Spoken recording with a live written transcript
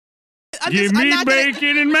Give me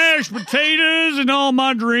bacon and mashed potatoes and all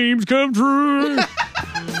my dreams come true.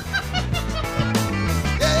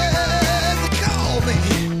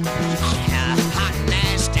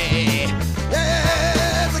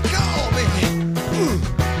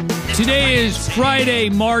 Today is Friday,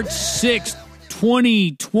 March 6th,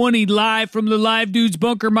 2020, live from the Live Dudes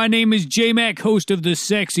Bunker. My name is J-Mac, host of the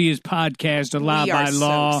sexiest podcast allowed by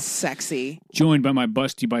law. So sexy. Joined by my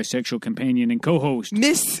busty bisexual companion and co-host,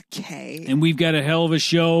 Miss K. And we've got a hell of a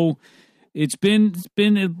show. It's been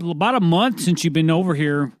about a month since you've been over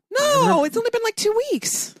here. No, it's only been like 2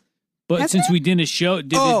 weeks. But Has since it? we did a show,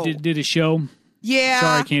 did a show. Yeah.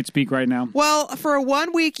 Sorry, I can't speak right now. Well, for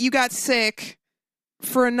 1 week, you got sick.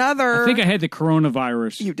 For another... I think I had the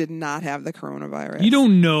coronavirus. You did not have the coronavirus. You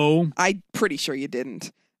don't know. I'm pretty sure you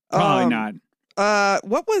didn't. Probably not.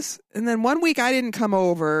 What was... And then 1 week, I didn't come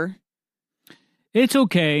over. It's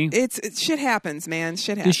okay. It's shit happens, man.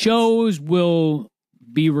 Shit happens. The shows will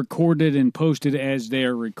be recorded and posted as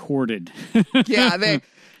they're recorded. Yeah,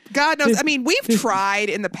 God knows. I mean, we've tried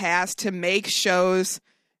in the past to make shows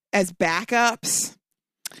as backups.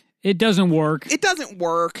 It doesn't work. It doesn't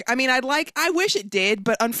work. I mean, I wish it did,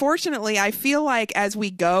 but unfortunately, I feel like as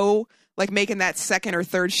we go, like making that second or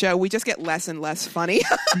third show, we just get less and less funny.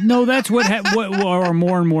 No, that's what or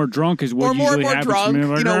more and more drunk is what or more usually and more happens. drunk.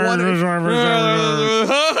 Like, You know,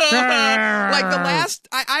 like the last,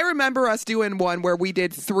 I remember us doing one where we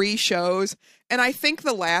did 3 shows, and I think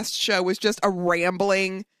the last show was just a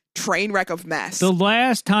rambling train wreck of mess. The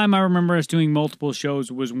last time I remember us doing multiple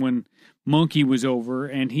shows was when Monkey was over,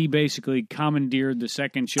 and he basically commandeered the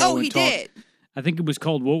second show. Oh, he did. I think it was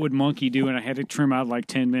called "What Would Monkey Do?" and I had to trim out like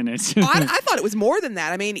 10 minutes. I thought it was more than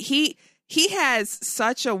that. I mean, he has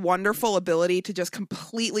such a wonderful ability to just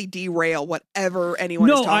completely derail whatever anyone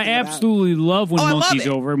is talking about. No, I absolutely love when Monkey's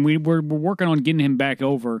over, and we're working on getting him back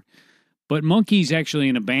over. But Monkey's actually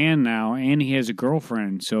in a band now, and he has a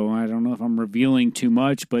girlfriend, so I don't know if I'm revealing too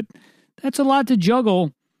much, but that's a lot to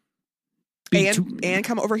juggle. And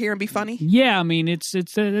come over here and be funny? Yeah, I mean, it's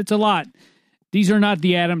a lot. These are not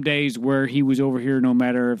the Adam days where he was over here no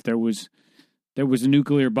matter if there was a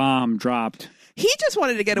nuclear bomb dropped. He just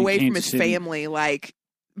wanted to get away from his family, like,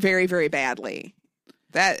 very, very badly.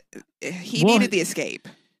 That he needed the escape.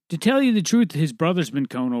 To tell you the truth, his brother's been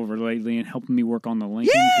coming over lately and helping me work on the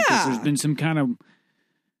Lincoln. Yeah! Because there's been some kind of...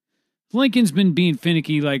 Lincoln's been being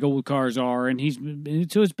finicky like old cars are, and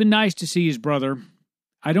so it's been nice to see his brother.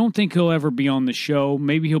 I don't think he'll ever be on the show.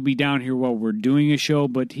 Maybe he'll be down here while we're doing a show,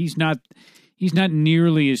 but he's not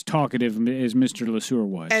nearly as talkative as Mr. LeSueur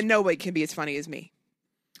was. And nobody can be as funny as me.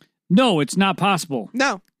 No, it's not possible.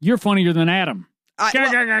 No. You're funnier than Adam.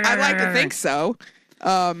 I'd like to think so.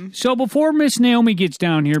 So before Miss Naomi gets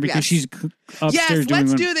down here, because she's upstairs yes, doing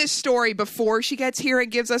let's do this story before she gets here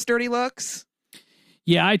and gives us dirty looks.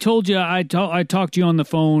 Yeah, I told you, I talked to you on the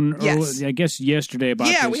phone, yes. I guess yesterday about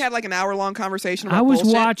this. Yeah, we had like an hour-long conversation about I was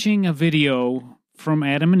bullshit. watching a video from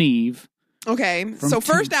Adam and Eve. Okay, so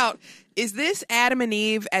first out, is this Adam and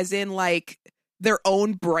Eve as in like their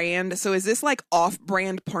own brand? So is this like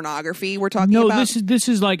off-brand pornography we're talking about? No, this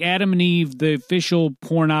is like Adam and Eve, the official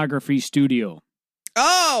pornography studio.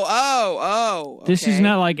 Oh. Okay. This is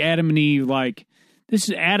not like Adam and Eve, like... This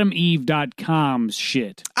is AdamEve.com's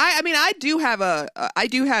shit. I mean, I do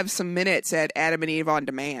have some minutes at Adam and Eve on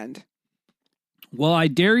demand. Well, I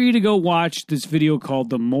dare you to go watch this video called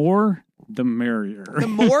 "The More, the Merrier." The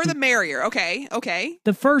more, the merrier. Okay.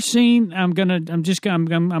 The first scene, I'm gonna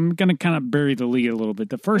kind of bury the lead a little bit.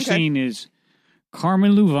 The first scene is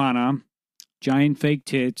Carmen Luvana, giant fake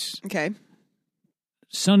tits. Okay.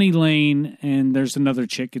 Sunny Lane, and there's another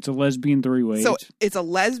chick. It's a lesbian three-way. So it's a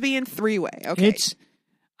lesbian three-way. Okay.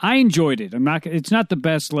 I enjoyed it. It's not the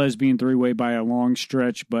best lesbian three-way by a long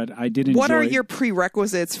stretch, but I did enjoy it. What are your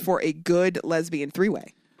prerequisites for a good lesbian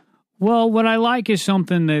three-way? Well, what I like is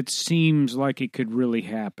something that seems like it could really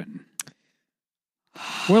happen.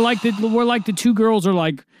 We're like the two girls are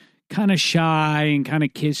like kind of shy and kind of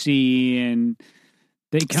kissy, and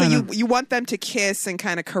they kind of... So you want them to kiss and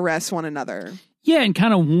kind of caress one another. Yeah, and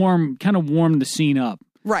kind of warm the scene up.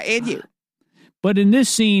 Right, and you. But in this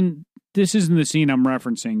scene, this isn't the scene I'm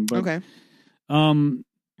referencing. But, okay.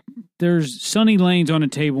 There's Sunny Lane's on a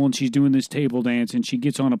table, and she's doing this table dance, and she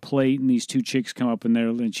gets on a plate, and these two chicks come up in there,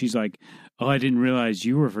 and she's like, "Oh, I didn't realize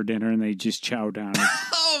you were for dinner," and they just chow down.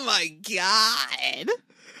 Oh, my God.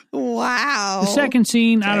 Wow. The second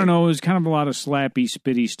scene, I don't know, it was kind of a lot of slappy,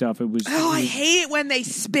 spitty stuff. I hate it when they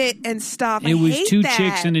spit and stuff. It was two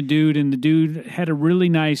chicks and a dude, and the dude had a really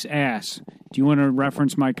nice ass. Do you want to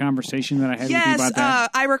reference my conversation that I had with you about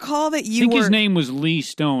that? I recall that I think his name was Lee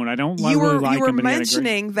Stone. I don't really like him. You were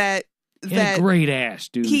mentioning that He had a great ass,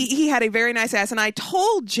 dude. He had a very nice ass. And I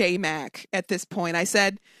told J-Mac at this point, I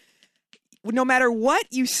said, no matter what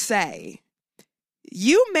you say,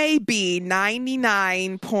 you may be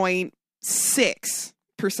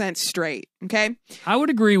 99.6% straight, okay? I would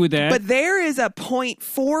agree with that. But there is a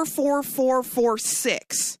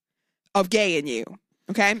 0.44446 of gay in you,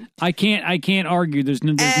 okay? I can't argue. There's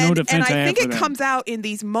no defense and I I think have for it that. comes out in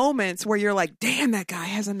these moments where you're like, damn, that guy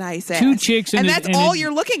has a nice ass. Two chicks and that's all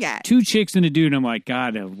you're looking at. Two chicks and a dude. I'm like,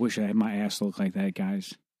 God, I wish I had my ass look like that,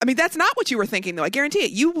 guys. I mean, that's not what you were thinking, though. I guarantee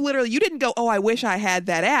it. You didn't go, oh, I wish I had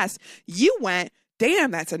that ass. You went,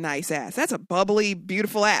 damn, that's a nice ass. That's a bubbly,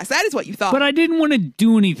 beautiful ass. That is what you thought. But I didn't want to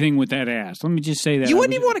do anything with that ass. Let me just say that. You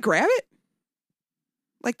wouldn't even want to grab it?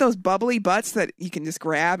 Like those bubbly butts that you can just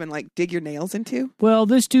grab and like dig your nails into? Well,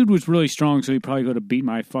 this dude was really strong, so he probably could have beat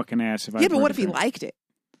my fucking ass if I. Yeah, but what if he liked it?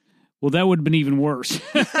 Well, that would have been even worse.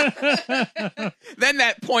 Then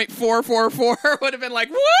that 0.444 would have been like,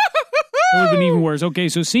 woo! It would have been even worse. Okay,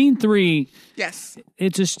 so scene 3. Yes.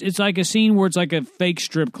 It's like a scene where it's like a fake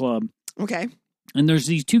strip club. Okay. And there's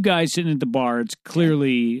these two guys sitting at the bar. It's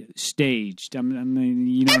clearly staged. I mean,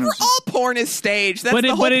 you know, all porn is staged. That's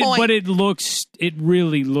the whole point. But it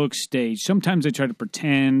really looks staged. Sometimes they try to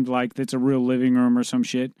pretend like it's a real living room or some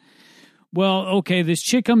shit. Well, okay, this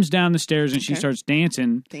chick comes down the stairs and she starts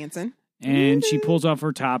dancing. And she pulls off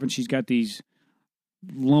her top and she's got these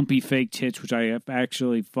lumpy fake tits, which I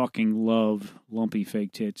actually fucking love lumpy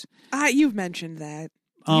fake tits. You've mentioned that.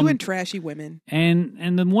 You and trashy women. And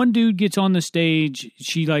then one dude gets on the stage.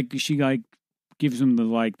 She gives him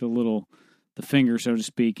the finger, so to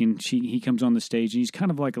speak, and he comes on the stage. And he's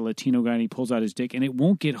kind of like a Latino guy, and he pulls out his dick, and it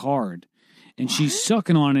won't get hard. And she's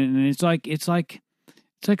sucking on it, and it's like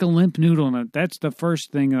a limp noodle. And that's the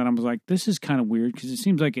first thing that I was like, this is kind of weird because it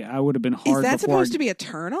seems like I would have been hard. Is that supposed to be a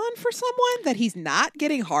turn on for someone that he's not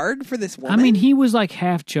getting hard for this woman? I mean, he was like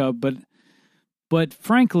half chub, but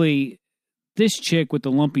frankly, this chick with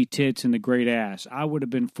the lumpy tits and the great ass, I would have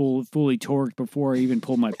been fully torqued before I even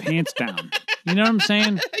pulled my pants down. You know what I'm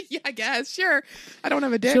saying? Yeah, I guess. Sure. I don't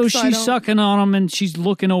have a dick. So she's sucking on him, and she's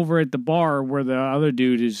looking over at the bar where the other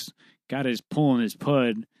dude is got his pulling his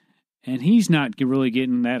pud, and he's not really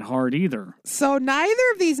getting that hard either. So neither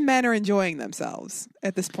of these men are enjoying themselves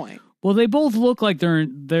at this point. Well, they both look like they're a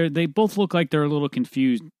little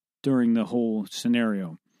confused during the whole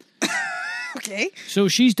scenario. Okay. So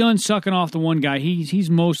she's done sucking off the one guy. He's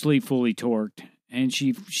mostly fully torqued, and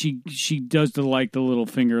she does the little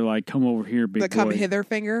finger, like, come over here, big boy. The come hither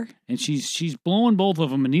finger. And she's blowing both of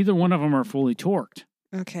them, and neither one of them are fully torqued.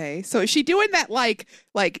 Okay, so is she doing that like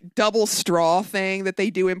double straw thing that they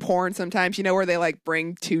do in porn sometimes? You know, where they like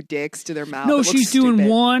bring two dicks to their mouth. No, she's doing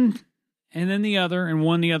one. And then the other, and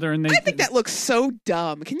one the other, and I think that looks so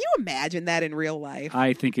dumb. Can you imagine that in real life?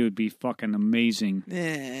 I think it would be fucking amazing.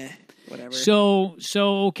 Whatever. So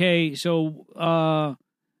okay, I'm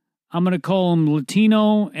gonna call him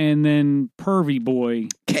Latino and then Pervy Boy.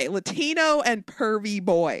 Okay, Latino and Pervy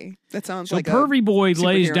Boy. That sounds like Pervy Boy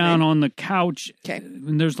lays down name. on the couch. Okay,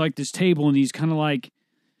 and there's like this table, and he's kind of like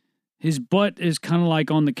his butt is kind of like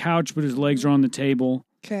on the couch, but his legs are on the table.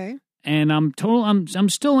 Okay. And I'm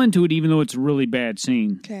still into it, even though it's a really bad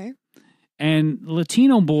scene. Okay. And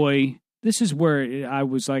Latino Boy, this is where I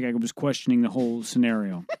was questioning the whole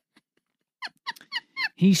scenario.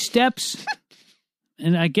 He steps,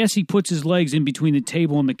 and I guess he puts his legs in between the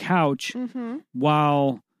table and the couch,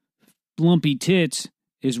 while Lumpy Tits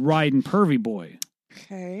is riding Pervy Boy.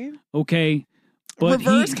 Okay. Okay. But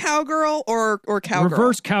reverse cowgirl or cowgirl?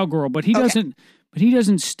 Reverse cowgirl, but he doesn't. But he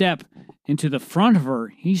doesn't step into the front of her.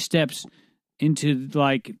 He steps into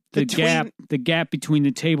like the gap between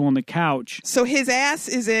the table and the couch. So his ass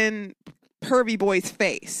is in Pervy Boy's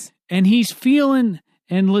face. And he's feeling,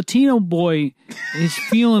 and Latino Boy is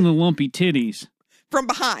feeling the lumpy titties. From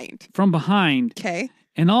behind. From behind. Okay.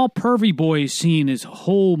 And all Pervy Boy is seeing is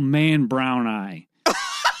whole man brown eye.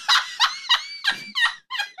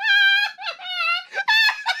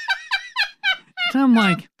 And I'm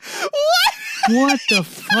like, what the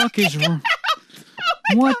fuck is wrong?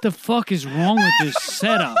 What the fuck is wrong with this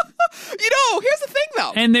setup? You know, here's the thing,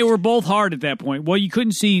 though. And they were both hard at that point. Well, you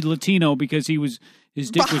couldn't see Latino because his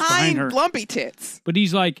dick was behind her. Lumpy tits. But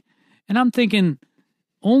he's like, and I'm thinking,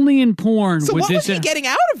 only in porn so would what this. Was he getting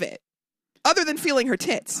out of it, other than feeling her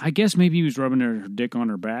tits? I guess maybe he was rubbing her dick on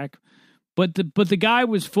her back. But the guy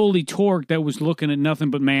was fully torqued that was looking at nothing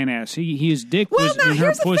but man ass. His dick was in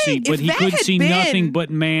her pussy, but he could see nothing but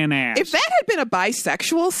man ass. If that had been a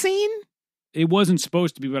bisexual scene, It wasn't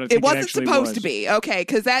supposed to be, but I think It wasn't actually supposed was. to be. Okay,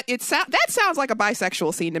 because that sounds like a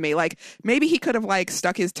bisexual scene to me. Like maybe he could have like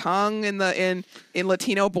stuck his tongue in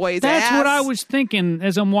Latino boy's ass. That's what I was thinking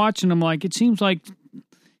as I'm watching him. Like, it seems like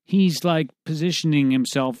he's like positioning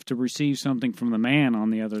himself to receive something from the man on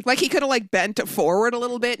the other. Like he could have like bent forward a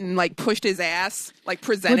little bit and like pushed his ass, like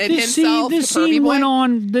presented But this himself. Scene, this to Pervy scene Boy. went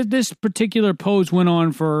on. This particular pose went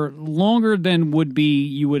on for longer than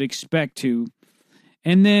you would expect to,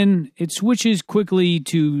 and then it switches quickly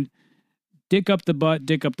to dick up the butt,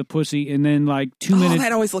 dick up the pussy, and then like 2 minutes. Oh,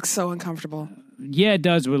 that always looks so uncomfortable. Yeah, it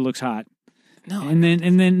does, but it looks hot. No, And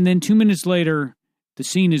then 2 minutes later, the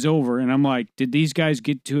scene is over, and I'm like, did these guys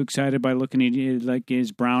get too excited by looking at like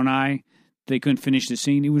his brown eye? They couldn't finish the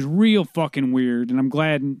scene. It was real fucking weird, and I'm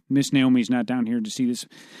glad Miss Naomi's not down here to see this.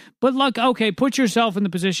 But look, okay, put yourself in the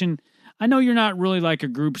position. I know you're not really like a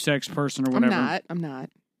group sex person or whatever. I'm not.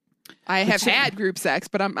 I have had group sex,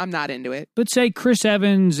 but I'm not into it. But say Chris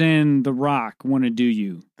Evans and The Rock want to do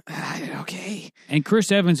you. Okay. And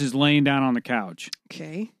Chris Evans is laying down on the couch.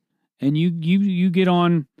 Okay. And you get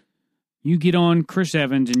on Chris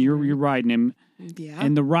Evans and you're riding him. Yeah.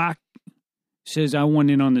 And The Rock says, I want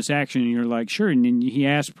in on this action, and you're like, sure. And then he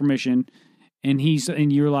asks permission, and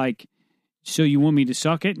you're like, so you want me to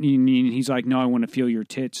suck it? And he's like, no, I want to feel your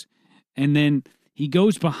tits. And then he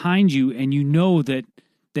goes behind you, and you know that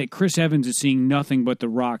Chris Evans is seeing nothing but The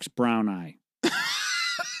Rock's brown eye.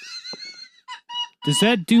 Does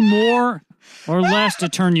that do more or less to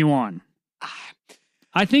turn you on?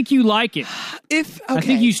 I think you like it. I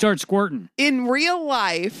think you start squirting. In real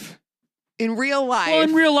life. Well,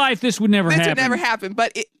 in real life, this would never happen. This would never happen,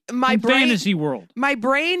 but my brain, fantasy world. My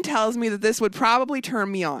brain tells me that this would probably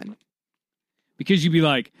turn me on. Because you'd be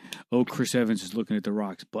like, oh, Chris Evans is looking at The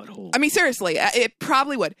Rock's butthole. I mean, seriously, it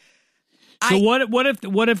probably would. So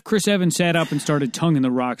what if Chris Evans sat up and started tonguing The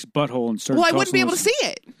Rock's butthole and started? Well, I wouldn't be able to see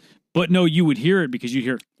it. But no, you would hear it because you'd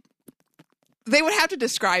hear. They would have to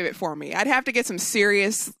describe it for me. I'd have to get some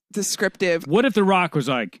serious descriptive. What if The Rock was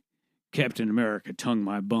like, Captain America tongue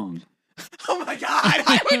my bung? Oh my God!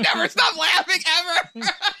 I would never stop laughing ever.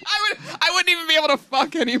 I wouldn't even be able to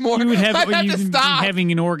fuck anymore. You would have, I'd have to stop.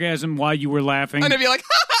 Having an orgasm while you were laughing. And I'd be like,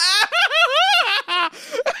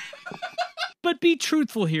 but be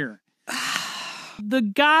truthful here. The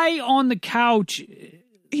guy on the couch,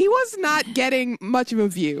 he was not getting much of a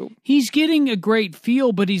view. He's getting a great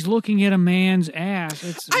feel, but he's looking at a man's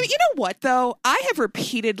ass. I mean, you know what, though? I have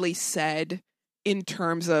repeatedly said in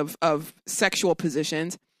terms of sexual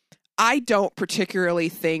positions, I don't particularly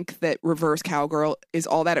think that reverse cowgirl is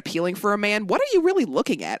all that appealing for a man. What are you really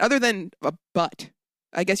looking at other than a butt?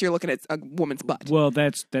 I guess you're looking at a woman's butt. Well,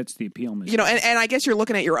 that's the appeal, Ms. You know, and I guess you're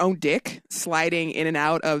looking at your own dick sliding in and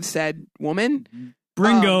out of said woman.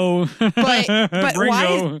 Bringo. But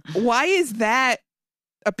Bringo. why is that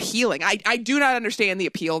appealing? I do not understand the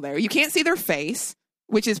appeal there. You can't see their face,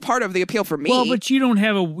 which is part of the appeal for me. Well, but you don't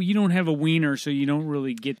have a wiener, so you don't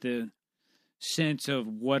really get the sense of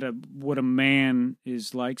what a man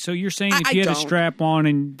is like. So you're saying if you had a strap on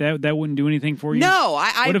and that wouldn't do anything for you? No,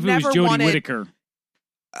 What if it was Jodie Whittaker?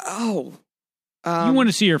 Oh. You want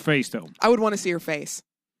to see her face, though. I would want to see her face.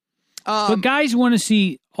 But guys want to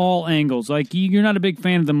see all angles. Like, you're not a big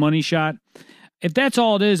fan of the money shot. If that's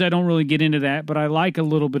all it is, I don't really get into that, but I like a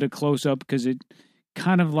little bit of close-up because it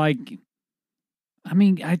kind of like... I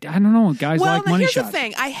mean, I don't know. Guys like money shots. Well, here's the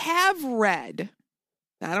thing. I have read...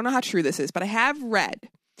 I don't know how true this is, but I have read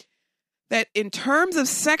that in terms of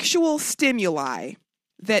sexual stimuli,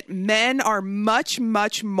 that men are much,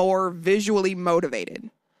 much more visually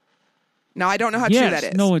motivated. Now, I don't know how true that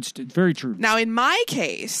is. No, it's very true. Now, in my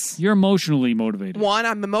case... You're emotionally motivated. One,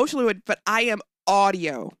 I'm emotionally motivated, but I am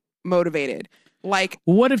audio motivated. Like...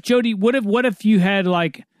 Well, what if you had,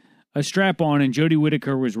 like, a strap on and Jodie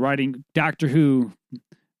Whittaker was writing Doctor Who,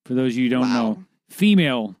 for those of you who don't know,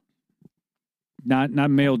 female... Not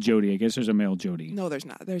male Jodie. I guess there's a male Jodie. No, there's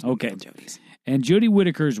not. There's no male Jodies. And Jodie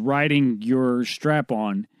Whittaker's riding your strap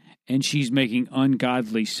on, and she's making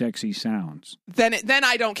ungodly sexy sounds. Then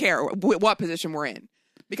I don't care what position we're in,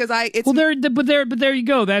 because but there you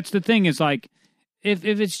go. That's the thing. Is like if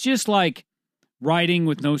it's just like riding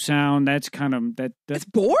with no sound, that's kind of that. It's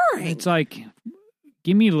boring. It's like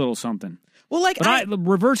give me a little something. Well, like,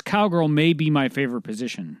 reverse cowgirl may be my favorite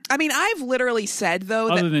position. I mean, I've literally said, though,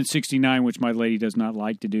 other than 69, which my lady does not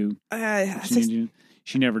like to do.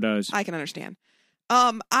 She never does. I can understand.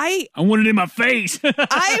 I want it in my face.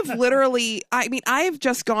 I've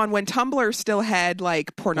just gone when Tumblr still had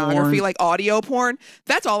like pornography, like audio porn.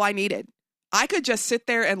 That's all I needed. I could just sit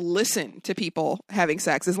there and listen to people having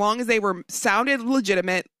sex as long as they sounded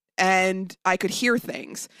legitimate and I could hear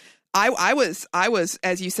things. I was,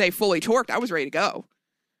 as you say, fully torqued. I was ready to go.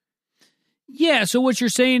 Yeah. So what you're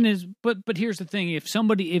saying is, but here's the thing: if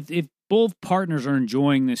both partners are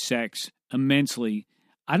enjoying the sex immensely,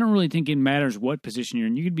 I don't really think it matters what position you're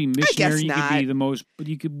in. You could be missionary, you could be the most, but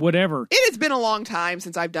you could whatever. It has been a long time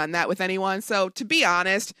since I've done that with anyone. So to be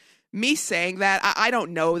honest, me saying that, I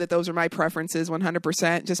don't know that those are my preferences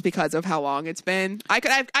 100% just because of how long it's been. I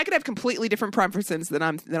could have completely different preferences than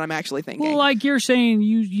I'm actually thinking. Well, like you're saying,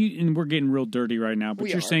 you and we're getting real dirty right now, but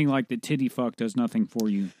you're saying like the titty fuck does nothing for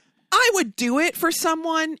you. I would do it for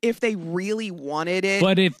someone if they really wanted it.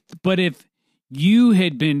 But if you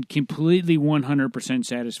had been completely 100%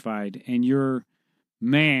 satisfied and your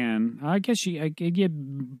man, I guess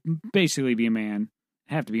you'd basically be a man,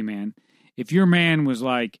 have to be a man. If your man was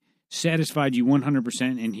like satisfied you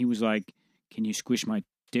 100% and he was like, can you squish my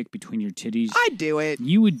dick between your titties? I'd do it.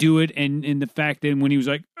 You would do it. And the fact that when he was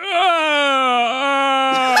like,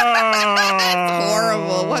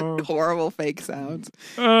 horrible. What horrible fake sounds.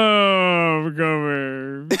 Oh,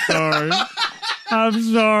 come here. Sorry. I'm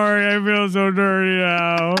sorry. I feel so dirty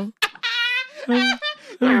now.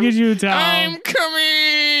 Let me get you a towel. I'm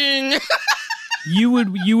coming. You would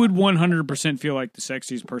 100% feel like the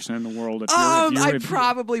sexiest person in the world. I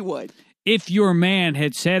probably would. If your man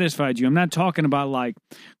had satisfied you. I'm not talking about like,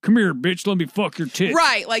 come here, bitch, let me fuck your tits.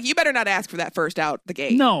 Right. Like, you better not ask for that first out the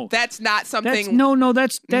gate. No. That's not something.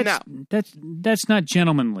 That's not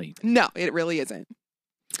gentlemanly. No, it really isn't.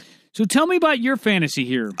 So tell me about your fantasy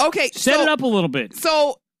here. Okay. Set it up a little bit.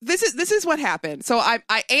 So this is what happened. So I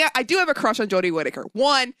do have a crush on Jodie Whittaker.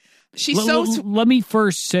 One, she's Let me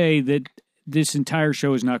first say that this entire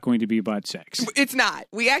show is not going to be about sex. It's not.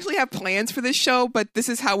 We actually have plans for this show, but this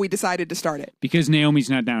is how we decided to start it. Because Naomi's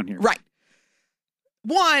not down here. Right.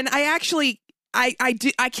 One, I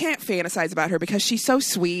can't fantasize about her because she's so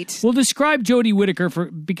sweet. Well, describe Jodie Whittaker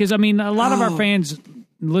because I mean a lot of our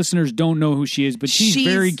listeners don't know who she is, but she's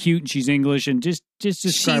very cute and she's English, and just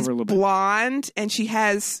describe her a little bit. She's blonde and she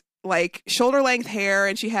has like shoulder length hair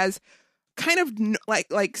and she has kind of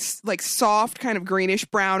like soft kind of greenish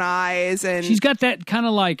brown eyes, and she's got that kind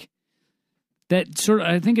of like that sort of,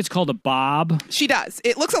 I think it's called a bob. She does.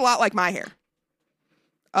 It looks a lot like my hair.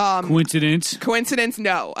 Coincidence?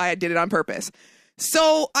 No, I did it on purpose.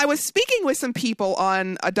 So I was speaking with some people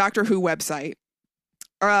on a Doctor Who website,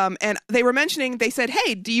 and they were mentioning, they said,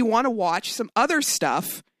 hey, do you want to watch some other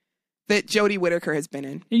stuff that Jodie Whittaker has been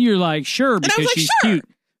in? And you're like, sure, because she's cute.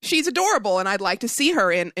 She's adorable, and I'd like to see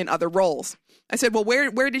her in other roles. I said, well,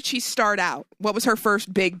 where did she start out? What was her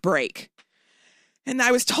first big break? And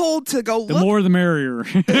I was told to go look. The more the merrier.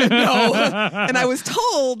 No. And I was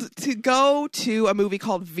told to go to a movie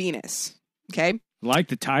called Venus. Okay? Like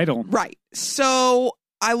the title. Right. So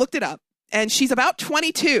I looked it up, and she's about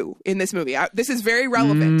 22 in this movie. This is very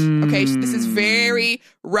relevant. Okay? This is very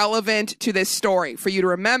relevant to this story for you to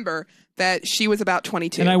remember that she was about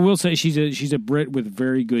 22. And I will say she's a Brit with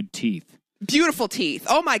very good teeth. Beautiful teeth.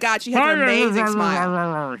 Oh my God, she has an amazing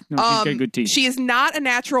smile. No, she's got good teeth. She is not a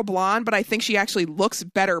natural blonde, but I think she actually looks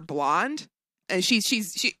better blonde. And she's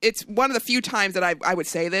it's one of the few times that I would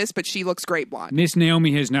say this, but she looks great blonde. Miss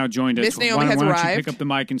Naomi has now joined us. Miss Naomi has why arrived. Don't you pick up the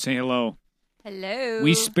mic and say hello? Hello.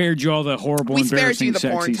 We spared you all the horrible, embarrassing, sexy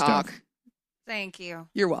porn stuff. talk. Thank you.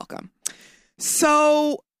 You're welcome.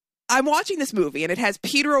 So I'm watching this movie, and it has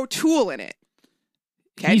Peter O'Toole in it.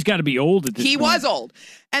 Okay? He's got to be old at this point. He was old.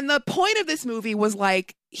 And the point of this movie was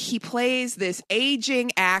like, he plays this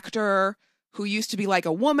aging actor who used to be like a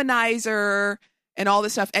womanizer and all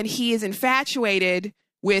this stuff. And he is infatuated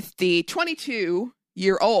with the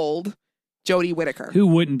 22-year-old Jodie Whittaker. Who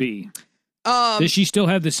wouldn't be? Does she still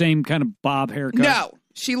have the same kind of bob haircut? No,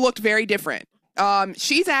 she looked very different.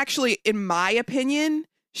 She's actually, in my opinion,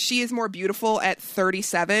 she is more beautiful at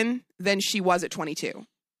 37 than she was at 22.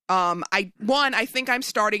 I think I'm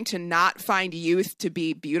starting to not find youth to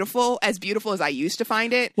be beautiful as I used to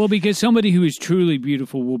find it. Well, because somebody who is truly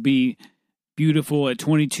beautiful will be beautiful at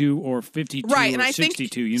 22 or 52 right, or and I 62.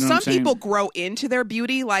 Think you know what I'm saying? Some people grow into their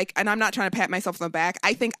beauty, and I'm not trying to pat myself on the back.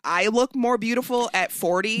 I think I look more beautiful at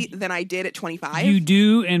 40 than I did at 25. You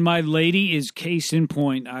do, and my lady is case in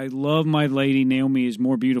point. I love my lady. Naomi is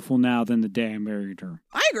more beautiful now than the day I married her.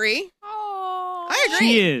 I agree. Oh, I agree.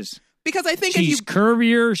 She is. Because I think she's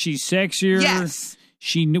curvier, she's sexier. Yes.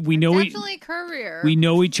 We know definitely curvier. We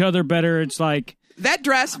know each other better. It's like that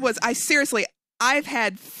dress was. I've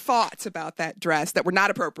had thoughts about that dress that were not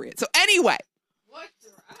appropriate. So anyway, what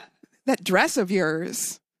dress? That dress of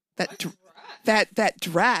yours. That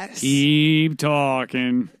dress. Keep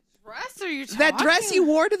talking. Dress are you talking? That dress you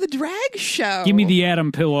wore to the drag show. Give me the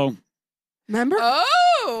Adam pillow. Remember?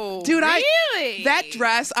 Oh, Dude, really? that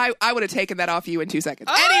dress, I would have taken that off you in 2 seconds.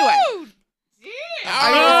 Oh, Anyway. damn.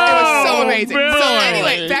 It was so amazing. really? So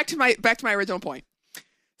anyway, back to my original point.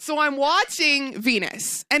 So I'm watching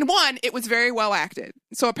Venus, and one, it was very well acted.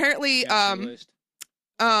 So apparently,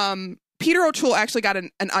 Peter O'Toole actually got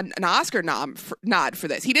an Oscar nod for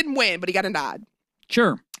this. He didn't win, but he got a nod.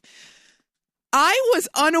 Sure. I was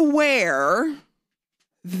unaware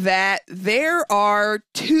that there are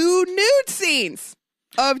 2 nude scenes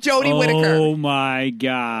of Jodie Whittaker. Oh my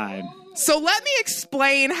God. So let me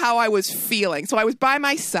explain how I was feeling. So I was by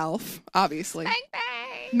myself, obviously. Bang,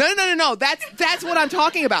 bang. No. That's what I'm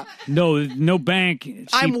talking about. No bank. She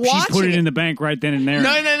I'm put watching it in the bank right then and there.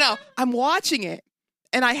 No. I'm watching it,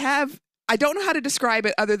 and I don't know how to describe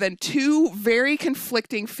it other than 2 very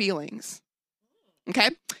conflicting feelings.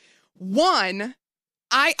 Okay? One,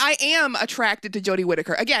 I am attracted to Jodie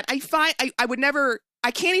Whittaker. Again, I would never,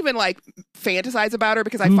 I can't even like fantasize about her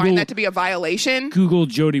because I find that to be a violation. Google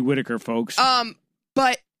Jodie Whittaker, folks.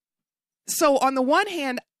 But so on the one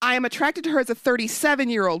hand, I am attracted to her as a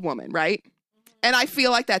 37-year-old woman, right? And I feel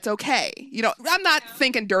like that's okay. You know, I'm not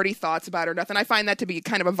thinking dirty thoughts about her or nothing. I find that to be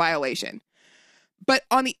kind of a violation. But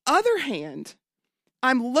on the other hand,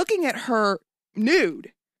 I'm looking at her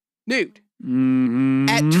nude Mm-hmm.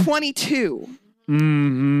 at 22.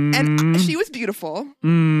 Mm-hmm. And she was beautiful.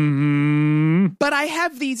 Mm-hmm. But I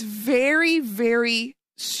have these very, very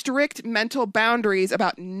strict mental boundaries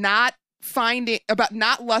about not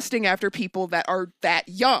lusting after people that are that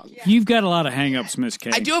young. Yeah. You've got a lot of hang-ups, Miss K.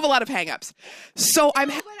 I do have a lot of hang-ups. So But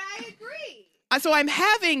I agree. So I'm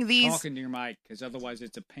having these. Talking to your mic, because otherwise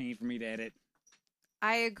it's a pain for me to edit.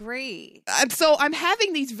 I agree. So I'm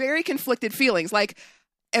having these very conflicted feelings. Like,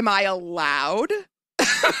 am I allowed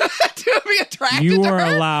to be attracted You to are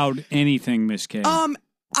her? allowed anything, Miss K.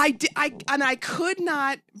 I could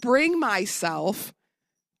not bring myself.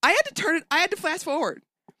 I had to fast forward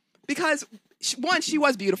because one, she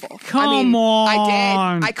was beautiful. Come on.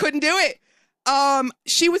 I did. I couldn't do it.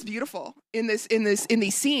 She was beautiful in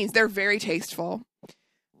these scenes. They're very tasteful.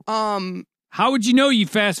 How would you know you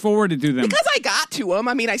fast forwarded through them? Because I got to them.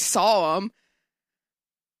 I mean, I saw them,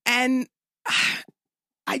 and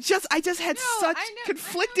I just had such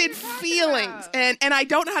conflicted feelings, and I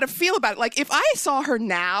don't know how to feel about it. Like, if I saw her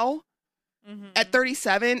now at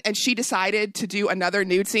 37 and she decided to do another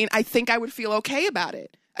nude scene, I think I would feel okay about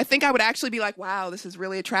it. I think I would actually be like, wow, this is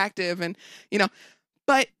really attractive, and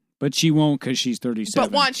but she won't because she's 37.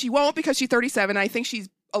 But one, she won't because she's 37. I think she's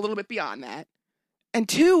a little bit beyond that. And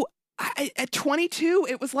two, at 22,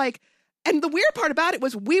 it was like, and the weird part about it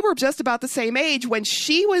was we were just about the same age when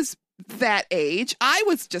she was that age. I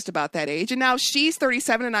was just about that age, and now she's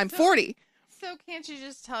 37 and I'm 40. So can't you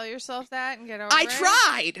just tell yourself that and get over I it?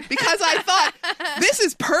 tried because I thought this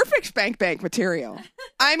is perfect spank bank material.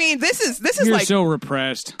 I mean, this is You're like so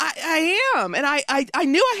repressed. I am, and I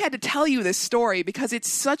knew I had to tell you this story because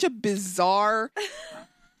it's such a bizarre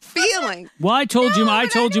feeling. Well, I told you my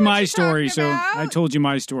story, so about. I told you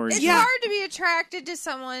my story. It's Yeah. hard to be attracted to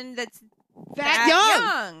someone that's That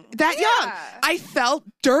young. That Yeah. young. I felt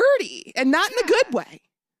dirty, and not in a good way.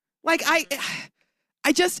 Like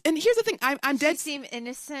I just, and here's the thing, I'm She dead. seem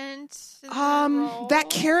innocent. In the role. That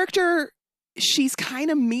character, she's kind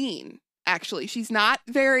of mean. Actually, she's not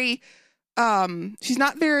very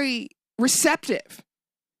receptive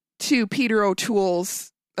to Peter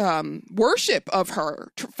O'Toole's worship of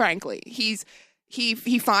her. Frankly, she's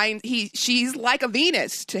like a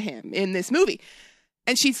Venus to him in this movie,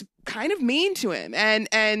 and she's kind of mean to him,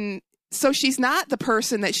 and so she's not the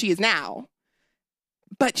person that she is now.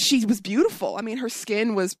 But she was beautiful. I mean, her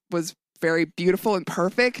skin was very beautiful and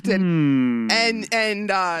perfect, and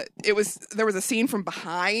there was a scene from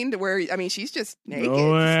behind where, I mean, she's just naked,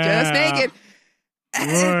 Yeah. just naked.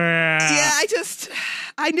 Yeah. Yeah,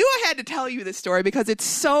 I knew I had to tell you this story because it's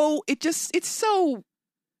so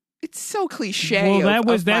cliche.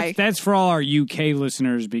 Well, that's for all our UK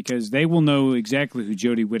listeners because they will know exactly who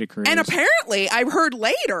Jodie Whittaker is. And apparently, I heard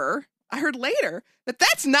later that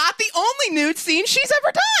that's not the only nude scene she's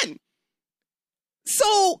ever done.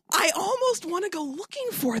 So I almost want to go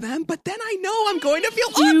looking for them, but then I know I'm going to feel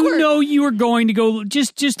awkward. You know you were going to go.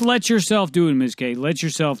 Just let yourself do it, Ms. K. Let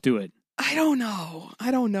yourself do it. I don't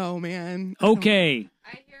know, man. Okay.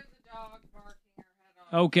 I hear the dog barking her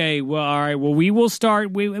head off. Okay. Well, all right. Well, we will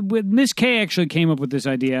start. Miss K actually came up with this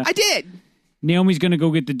idea. I did. Naomi's going to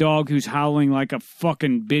go get the dog who's howling like a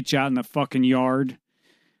fucking bitch out in the fucking yard,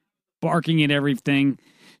 barking at everything.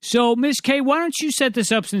 So, Miss K, why don't you set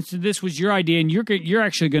this up since this was your idea, and you're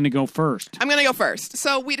actually going to go first. I'm going to go first.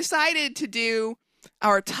 So we decided to do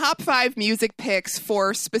our top 5 music picks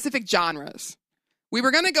for specific genres. We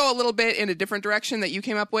were going to go a little bit in a different direction that you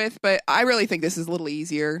came up with, but I really think this is a little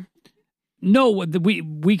easier. No,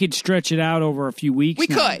 we could stretch it out over a few weeks. We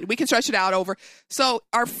can stretch it out over. So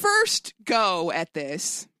our first go at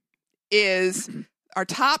this is our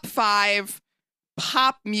top 5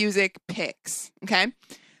 pop music picks. Okay.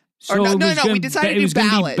 So we decided to do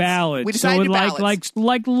ballads. We decided to do ballads.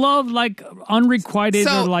 like love, like unrequited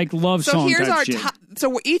or like love song. So here's type our shit.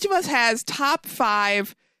 so each of us has top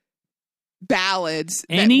 5 ballads.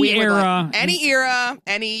 Any era, any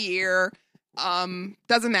year.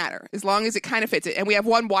 Doesn't matter as long as it kind of fits it. And we have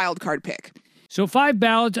one wild card pick. So 5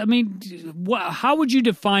 ballads. I mean, how would you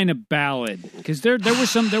define a ballad? Because there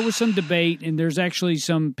was some debate, and there's actually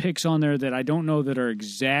some picks on there that I don't know that are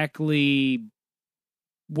exactly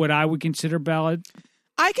what I would consider ballad.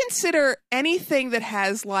 I consider anything that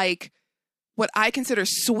has like what I consider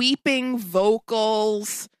sweeping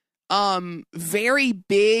vocals, very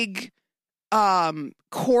big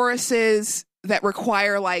choruses that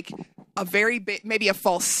require like a very big, maybe a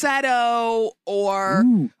falsetto or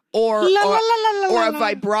a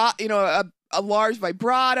vibrato, a large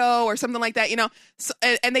vibrato or something like that, So,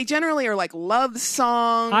 and they generally are like love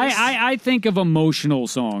songs. I think of emotional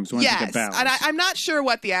songs when I think of ballads. And I'm not sure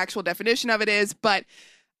what the actual definition of it is, but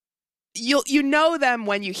you know them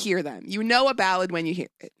when you hear them. You know a ballad when you hear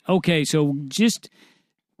it. Okay, so just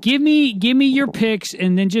give me your picks,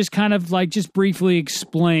 and then just kind of like just briefly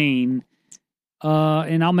explain.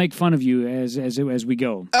 And I'll make fun of you as we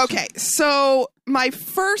go. Okay, so my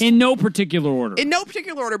first... In no particular order.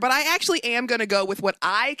 But I actually am going to go with what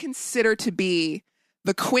I consider to be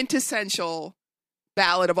the quintessential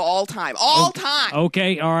ballad of all time. Time!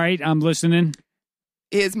 Okay, all right, I'm listening.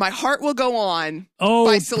 Is My Heart Will Go On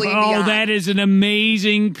by Celine Dion. Oh, that is an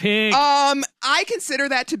amazing pick. I consider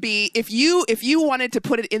that to be, if you wanted to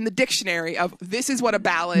put it in the dictionary of this is what a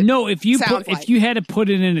ballad if you had to put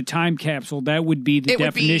it in a time capsule, that would be the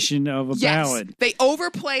definition of a ballad. They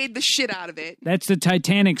overplayed the shit out of it. That's the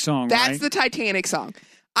Titanic song, right? That's the Titanic song.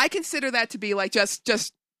 I consider that to be like just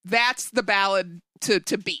that's the ballad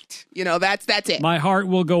to beat. That's it. My Heart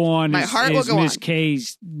Will Go On is Miss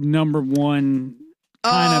K's number one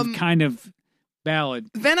kind of ballad.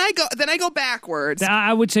 Then I go backwards.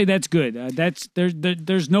 I would say that's good.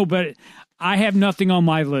 There's no better. I have nothing on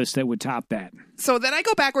my list that would top that. So then I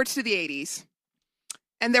go backwards to the 80s,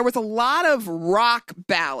 and there was a lot of rock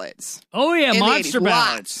ballads. Oh yeah, monster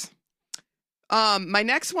ballads. My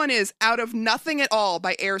next one is Out of Nothing at All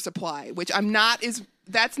by Air Supply, which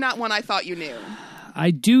that's not one I thought you knew. I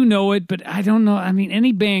do know it, but I don't know. I mean,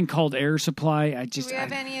 any band called Air Supply, do we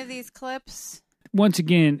have any of these clips? Once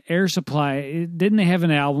again, Air Supply, didn't they have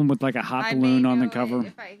an album with like a hot balloon on the cover?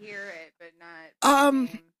 If I hear it, but not.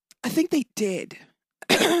 I think they did.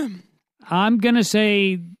 I'm gonna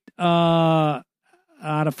say out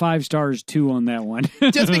of 5 stars, 2 on that one.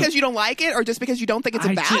 Just because you don't like it, or just because you don't think it's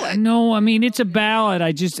a ballad? No, I mean it's a ballad.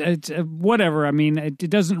 It's whatever. I mean it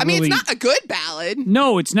doesn't. It's not a good ballad.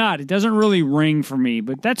 No, it's not. It doesn't really ring for me,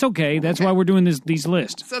 but that's okay. That's why we're doing these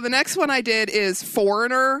lists. So the next one I did is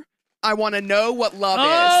Foreigner. I want to know what love is.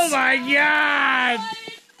 Oh my god!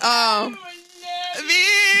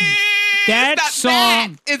 That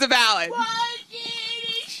song is a ballad. Wow!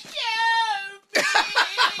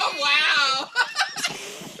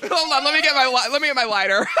 Hold on, let me get my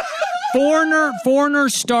lighter. Foreigner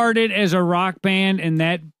started as a rock band, and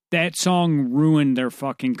that song ruined their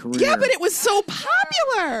fucking career. Yeah, but it was so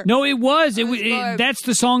popular. No, it was. That's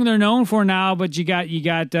the song they're known for now. But you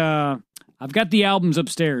got. I've got the albums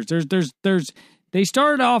upstairs. They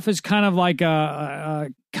started off as kind of like a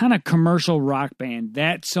kind of commercial rock band.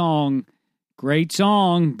 That song, great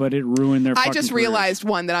song, but it ruined their fucking careers. Realized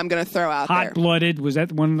one that I'm going to throw out there. Hot Blooded, was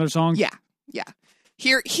that one of their songs? Yeah.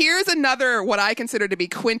 Here's another what I consider to be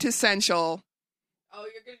quintessential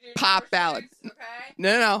pop ballad. Okay.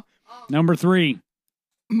 No. Number 3.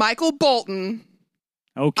 Michael Bolton.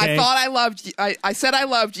 Okay. I thought I loved you. I said I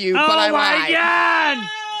loved you, but I lied. Oh my God!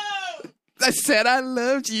 I said I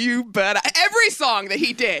loved you, but every song that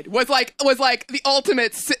he did was like the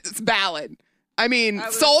ultimate ballad. I mean,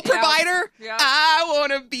 Soul Provider. Yeah. I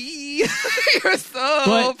want to be your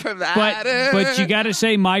soul provider. But you got to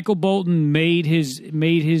say, Michael Bolton made his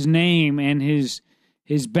name and his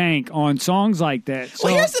bank on songs like that. So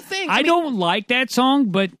well, here's the thing. I don't like that song,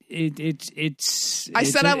 but it's. I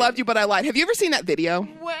said I loved you, but I lied. Have you ever seen that video?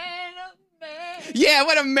 When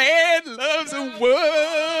a man loves a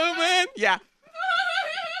woman. Yeah.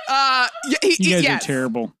 You guys are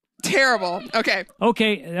terrible. Terrible. Okay.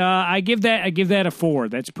 I give that a 4.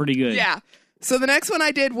 That's pretty good. Yeah. So the next one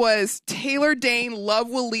I did was Taylor Dayne, Love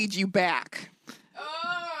Will Lead You Back. Oh,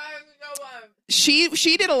 I know one. She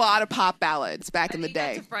did a lot of pop ballads back in the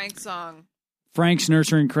day. That's a Frank song. Frank's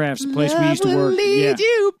Nursery and Crafts, the place we used to Love will work. lead Yeah.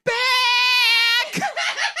 you back.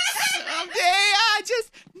 Someday I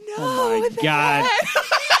just know Oh my that. God.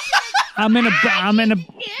 I'm in a. Love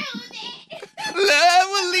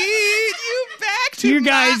will lead you back to Your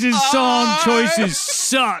guys' my song arms. choices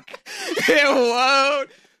suck. It won't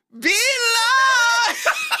be long.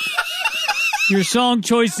 Your song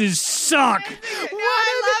choices suck. I love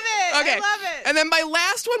it. Okay. I love it. And then my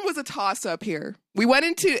last one was a toss-up here. We went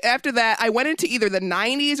into, after that, I went into either the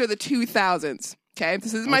 90s or the 2000s. Okay?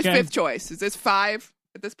 This is my Okay. fifth choice. Is this 5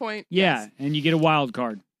 at this point? Yeah, Yes. and you get a wild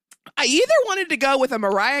card. I either wanted to go with a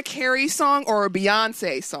Mariah Carey song or a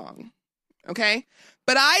Beyonce song. Okay?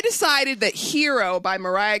 But I decided that Hero by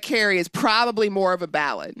Mariah Carey is probably more of a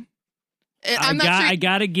ballad. And I'm not sure. I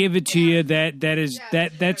gotta give it to you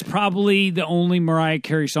that's probably the only Mariah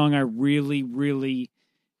Carey song I really, really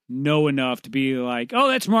know enough to be like, oh,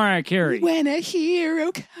 that's Mariah Carey. When a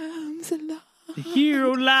hero comes along. The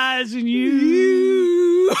hero lies in you.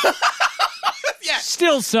 You. Yeah.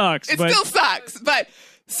 Still sucks. It but still sucks. But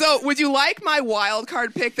so would you like my wild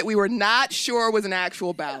card pick that we were not sure was an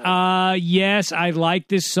actual ballad? yes, I like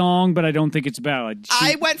this song, but I don't think it's a ballad.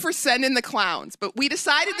 I went for Send in the Clowns, but we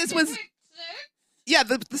decided this was. Yeah,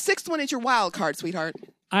 the sixth one is your wild card, sweetheart.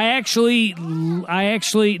 I actually,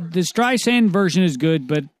 the Streisand version is good,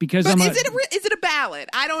 but because But I'm is it a ballad?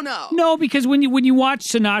 I don't know. no, because when you watch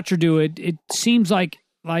Sinatra do it, it seems like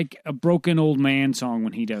a broken old man song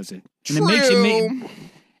when he does it, and True. it makes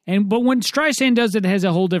it. But when Streisand does it, it has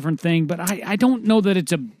a whole different thing. But I don't know that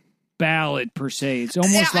it's a ballad per se. It's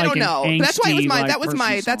almost I like don't know. an That's why it was angsty, my. like, That was person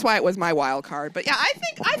my. song. That's why it was my wild card. But yeah, I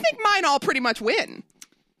think mine all pretty much win.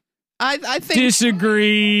 I think.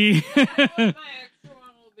 Disagree. My extra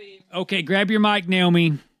one will be. Okay, grab your mic,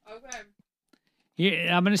 Naomi. Okay.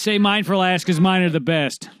 Yeah, I'm going to say mine for last because mine are the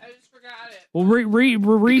best. I just forgot it. Well,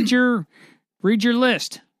 read your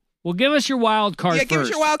list. Well, give us your wild card Yeah, first. give us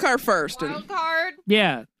your wild card first. And Wild card.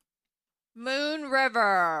 Yeah. Moon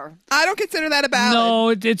River. I don't consider that a ballad. No,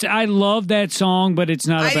 it's. I love that song, but it's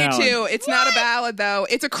not a I ballad. do too. It's not a ballad though.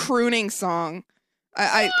 It's a crooning song.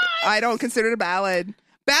 I don't consider it a ballad.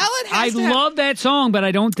 Ballad I has to have, love that song, but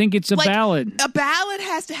I don't think it's a like, ballad. a ballad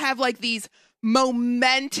has to have like these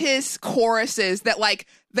momentous choruses that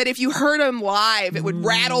if you heard them live, it would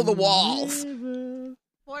rattle the walls.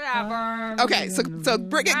 Whatever. Okay, so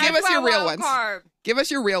Bridget, give That's us your my real wild ones. card. Give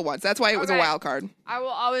us your real ones. That's why it was a Okay. wild card. I will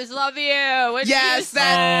always love you. Which Yes, is-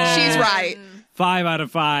 that she's Oh. right. 5 out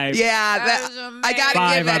of 5. Yeah, That was I gotta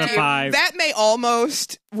Five give that out of to you. five. That may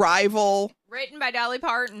almost rival. Written by Dolly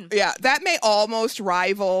Parton. Yeah, that may almost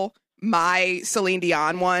rival my Celine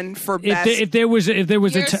Dion one for If best. there was a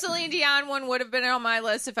Your t- Celine Dion one would have been on my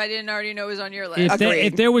list if I didn't already know it was on your list. Agreed.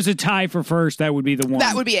 if there was a tie for first, that would be the one.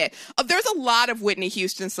 That would be it. There's a lot of Whitney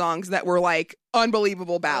Houston songs that were like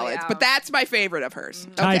unbelievable ballads, yeah. but that's my favorite of hers.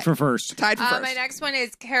 tied Okay. for first. Tied for first. My next one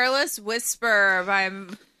is Careless Whisper by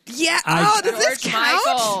Yeah. I- Does this George count?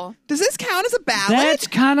 Michael. Does this count as a ballad? That's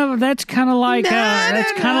kind of like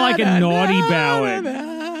a naughty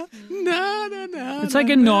ballad. It's like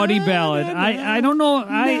a naughty ballad. I don't know.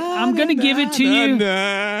 I'm going to give it to you,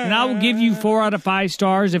 and I will give you 4 out of 5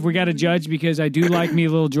 stars if we got to judge because I do like me a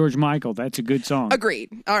little George Michael. That's a good song. Agreed.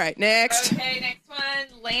 All right, next. Okay, next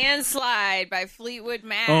one, Landslide by Fleetwood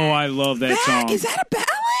Mac. Oh, I love that song. Is that a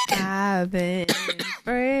ballad?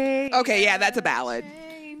 Okay, yeah, that's a ballad.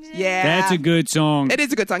 Yeah. That's a good song. It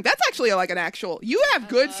is a good song. That's actually like an actual. You have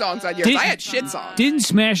good songs on yours. Did- I had shit songs. Didn't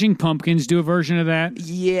Smashing Pumpkins do a version of that?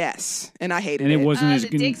 Yes, and I hated And it it. wasn't as The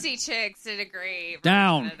good. Dixie Chicks did a great version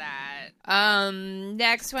Down. of that.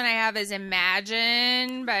 Next one I have is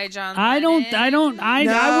Imagine by John I Lennon.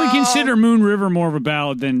 I would No. consider Moon River more of a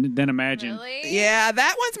ballad than Imagine. Really? Yeah,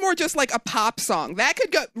 that one's more just like a pop song. That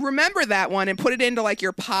could go. Remember that one and put it into like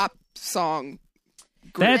your pop song.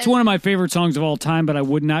 That's one of my favorite songs of all time, but I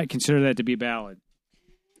would not consider that to be a ballad.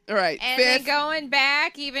 All right, And fifth. then going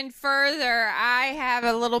back even further, I have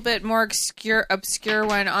a little bit more obscure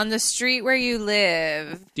one, On the Street Where You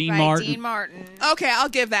Live Dean by Martin. Dean Martin. Okay, I'll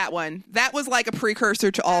give that one. That was like a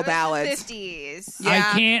precursor to all ballads. 50s.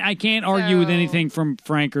 Yeah. I can't argue with So- anything from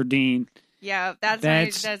Frank or Dean. Yeah,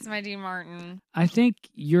 That's- that's my Dean Martin. I think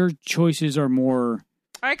your choices are more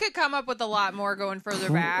I could come up with a lot more going further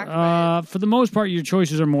back. But for the most part your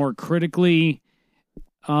choices are more critically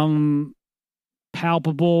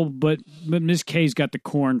palpable, but Miss K's got the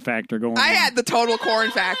corn factor going I on. had the total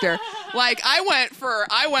corn factor. Like I went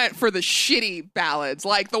for the shitty ballads,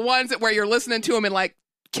 like the ones that where you're listening to them in like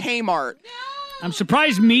Kmart. I'm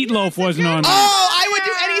surprised Meatloaf wasn't on there. Oh, I would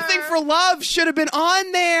do anything for love. Should have been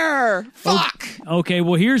on there. Fuck. Okay,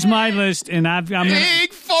 well, here's my list, and I'm gonna...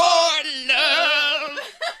 Big for love.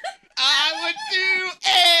 I would do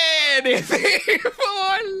anything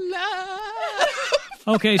for love.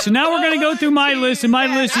 Okay, so now we're gonna go through my list, and my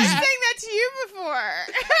list I is... sang that to you before.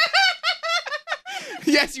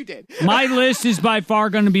 Yes, you did. My list is by far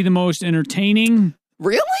going to be the most entertaining.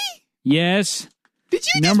 Really? Yes. Did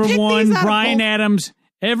you Number just pick one, these out of Bryan both? Adams.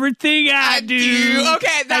 Everything I do.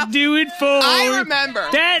 Okay, now, I do it for. I remember.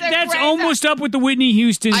 That's almost up with the Whitney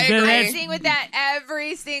Houston. I agree. I sing with that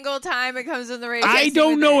every single time it comes on the radio. I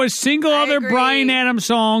don't know a single other agree. Bryan Adams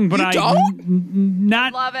song, but You I don't?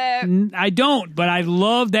 not Love it. I don't, but I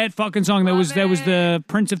love that fucking song. That was the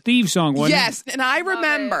Prince of Thieves song, wasn't Yes, and I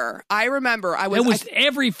remember. I was. it? It was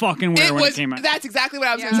every fucking where when it came out. That's exactly what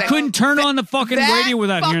I was Yeah. going to say. Couldn't turn on the fucking that radio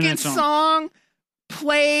without hearing fucking that song. song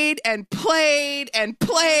played and played and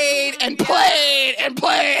played and played and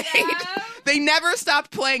played. They never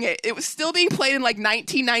stopped playing it. It was still being played in like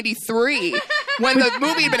 1993 when the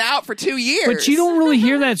movie had been out for 2 years. But you don't really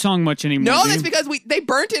hear that song much anymore. No, do you? that's because they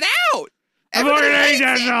burnt it out. I Everybody fucking hate hates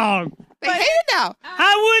that it. song. They hate it now.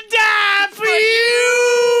 I would die for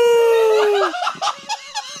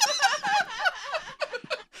you.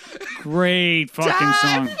 Great fucking Die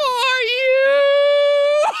song. for you.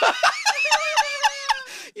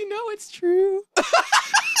 You know it's true.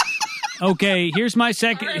 Okay, here's my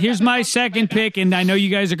second pick, and I know you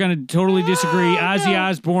guys are going to totally disagree. Ozzy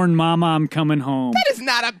Osbourne, "Mama, I'm Coming Home." That is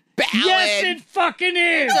not a ballad. Yes, it fucking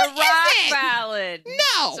is. It's a rock it? ballad.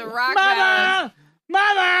 No. It's a rock ballad. Mama,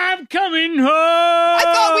 Mama, I'm coming home.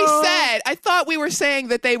 I thought we were saying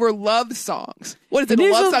that they were love songs. What is it? It A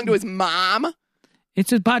is love a- song to his mom?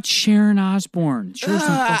 It's about Sharon Osbourne. Show some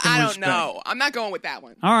fucking I don't respect. know. I'm not going with that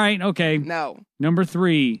one. All right, okay. No. Number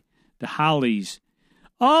 3, the Hollies.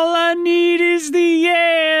 All I need is the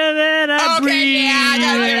air that I Okay, breathe. yeah, I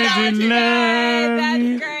know and what you love That's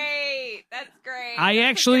me. great. That's great. I That's a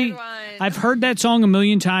actually, good one. I've heard that song a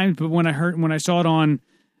million times, but when I saw it on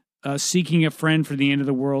 "Seeking a Friend for the End of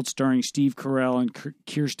the World," starring Steve Carell and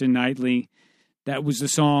Kirsten Knightley, that was the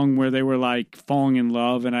song where they were like falling in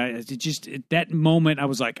love, and at that moment I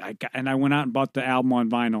was like, I went out and bought the album on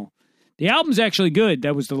vinyl. The album's actually good.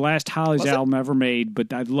 That was the last Hollies album ever made,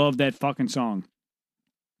 but I love that fucking song.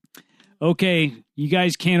 Okay, you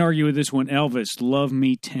guys can't argue with this one. Elvis, "Love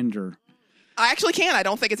Me Tender." I actually can't. I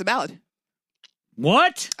don't think it's a ballad.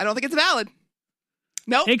 What? I don't think it's a ballad.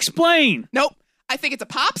 Nope. Explain. Nope. I think it's a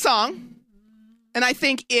pop song, and I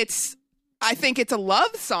think it's a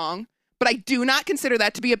love song, but I do not consider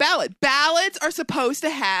that to be a ballad. Ballads are supposed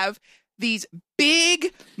to have these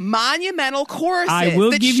big monumental choruses I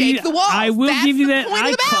will that give shake you. the walls. I will That's give you the that. point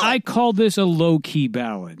of the ballad. I call this a low key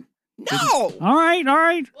ballad. No. All right.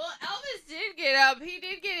 Well, Elvis did get up. He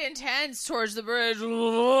did get intense towards the bridge.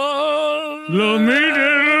 Love me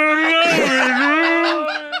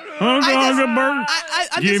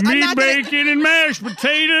Give me bacon and mashed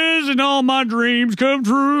potatoes, and all my dreams come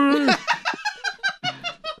true.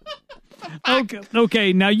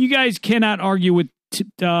 Okay. Now you guys cannot argue with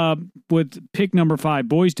pick number 5,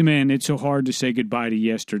 Boyz II Men. It's so hard to say goodbye to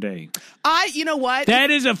yesterday. You know what?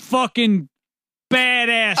 That is a fucking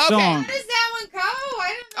badass song. How does that one go?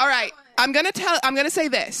 I don't know. All right. I'm gonna say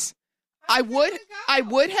this. I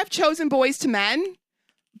would have chosen Boyz II Men,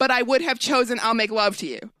 but I would have chosen "I'll Make Love to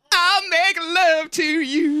You." I'll make love to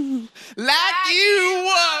you like you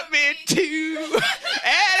want me to,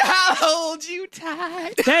 and I'll hold you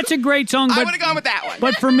tight. That's a great song. I But, would have gone with that one.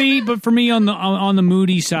 but for me on the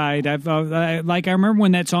moody side, I remember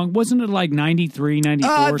when that song wasn't it like 93,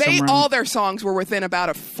 94 somewhere. all their songs were within about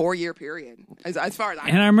a 4-year period, as far as I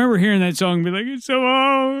know. And I remember hearing that song and be like, "It's so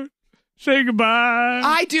hard. Say goodbye."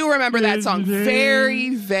 I do remember that song very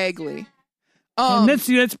vaguely. And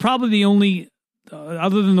that's probably the only,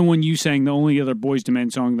 other than the one you sang, the only other Boyz II Men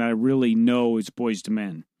song that I really know is Boyz II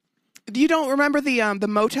Men. You don't remember the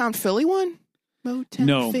Motown Philly one? Motown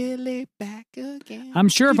No. Philly back again. I'm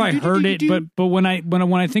sure if I heard it, but when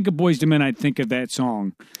I think of Boyz II Men, I think of that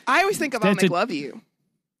song. I always think of "I'll Make Love to You."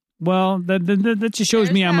 Well, that just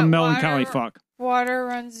shows me I'm a melancholy fuck. Water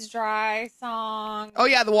Runs Dry song. Oh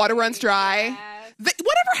yeah, the Water Runs Dry. Yes.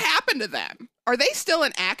 Whatever happened to them? Are they still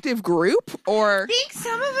an active group, or I think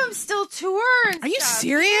some of them still tour. And Are you stuff.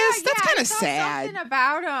 serious? Yeah, That's I kinda saw sad. Something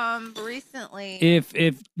about them recently. If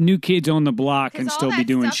New Kids on the Block can 'Cause still all be that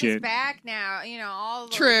doing stuff shit. Is back now, all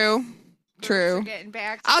the true? True. Getting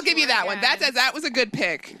back. I'll give you that one. That was a good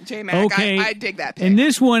pick, J Mac. Okay. I dig that pick. And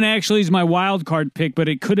this one actually is my wild card pick, but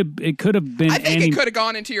it could have been. I think it could have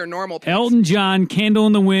gone into your normal picks. Elton John, Candle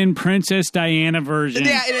in the Wind, Princess Diana version.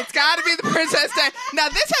 Yeah, and it's got to be the Princess Diana. Now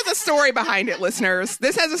this has a story behind it, listeners.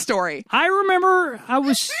 This has a story. I remember I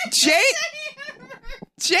was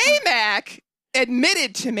J Mac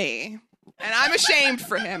admitted to me, and I'm ashamed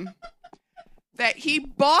for him, that he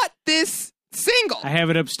bought this single. I have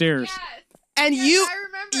it upstairs. Yes. And Yes, I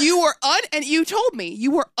remember. and you told me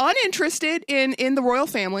you were uninterested in the royal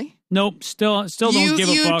family. Nope, still don't give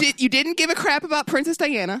a fuck. You didn't give a crap about Princess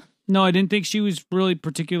Diana. No, I didn't think she was really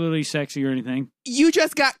particularly sexy or anything. You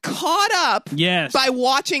just got caught up Yes. by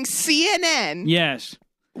watching CNN.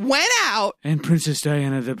 Went out And Princess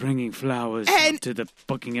Diana, they're bringing flowers to the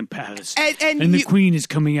Buckingham Palace. and the Queen is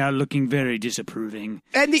coming out looking very disapproving.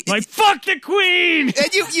 and the, Like, fuck the Queen!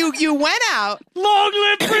 and you went out. Long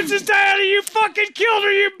live Princess Diana, you fucking killed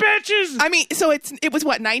her, you bitches! I mean, so it was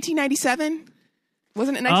what, 1997?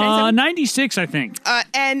 Wasn't it 1997? 96, I think.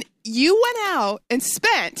 And you went out and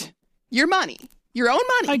spent your money, your own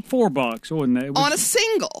money, Like $4, wasn't it? It was- on a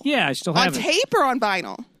single. Yeah, I still On have it. tape or on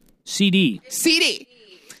vinyl? CD. CD.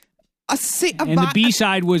 And the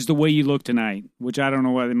B-side was The Way You Look Tonight, which I don't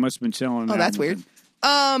know why they must have been selling. Oh, that's weird.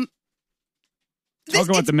 Talk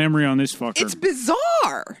about the memory on this fucker. It's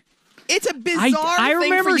bizarre. It's a bizarre I thing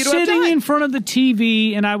remember for you to have sitting done. in front of the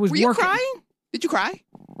TV and I was Were you working. crying? Did you cry?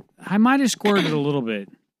 I might have squirted a little bit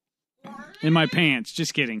in my pants.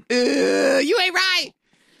 Just kidding. You ain't right.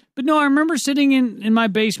 But no, I remember sitting in my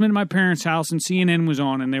basement at my parents' house and CNN was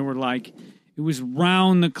on and they were like, it was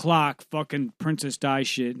round the clock fucking Princess Di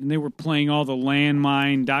shit. And they were playing all the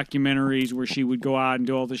landmine documentaries where she would go out and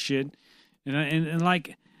do all the shit. And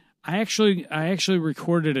like, I actually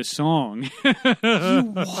recorded a song.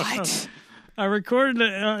 What? I recorded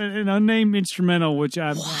an unnamed instrumental, which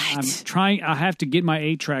I'm trying. I have to get my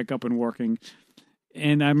 8-track up and working.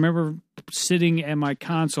 And I remember sitting at my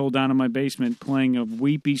console down in my basement playing a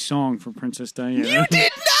weepy song for Princess Diana. You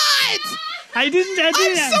did not. I didn't. I'm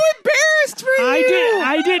so embarrassed for you.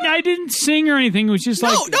 I didn't sing or anything. It was just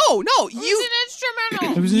like No. It was You an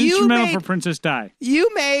instrumental. it was an You instrumental made- for Princess Di.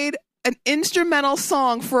 you made an instrumental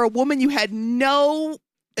song for a woman you had no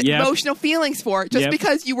Yep. emotional feelings for, just Yep.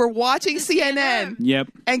 because you were watching CNN Yep.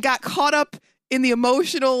 and got caught up in the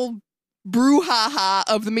emotional brouhaha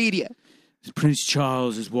of the media. Prince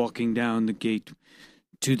Charles is walking down the gate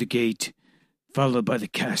to the gate, followed by the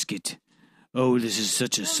casket. Oh, this is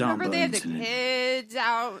such a somber Remember they had the incident. kids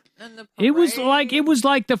out in the It was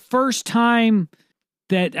like the first time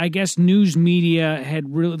that I guess news media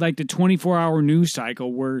had really like the 24-hour news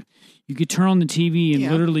cycle where you could turn on the TV and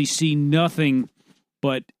Yeah. literally see nothing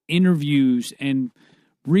but interviews and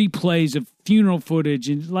replays of funeral footage,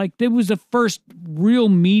 and like it was the first real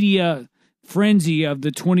frenzy of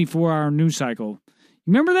the 24-hour news cycle.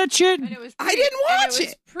 Remember that shit? And it was I didn't watch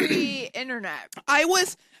it. Pre-internet.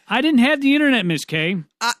 I didn't have the internet, Miss K.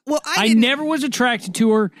 I didn't- never was attracted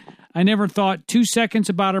to her. I never thought 2 seconds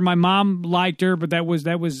about her. My mom liked her, but that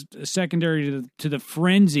was secondary to the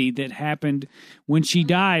frenzy that happened when she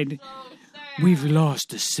died. We've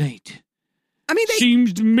lost a saint. I mean,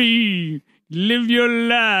 Seems to me, live your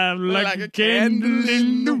life like a candle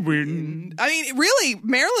in the wind. I mean, really,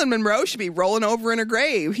 Marilyn Monroe should be rolling over in her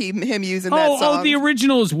grave. Him using that song. Oh, the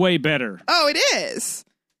original is way better. Oh, it is.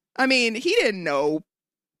 I mean, he didn't know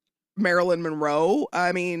Marilyn Monroe.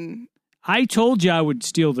 I mean, I told you I would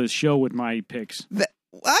steal this show with my picks.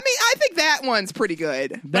 I think that one's pretty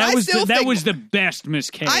good. But That I was still that think- was the best, Miss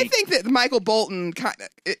K. I think that Michael Bolton kind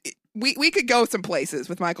of. We could go some places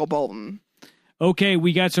with Michael Bolton. Okay,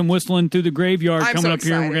 we got some whistling through the graveyard I'm coming so up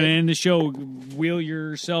here. We're excited. going to end the show. Wheel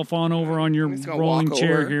yourself on over on your I'm just gonna rolling walk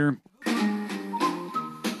chair over. here.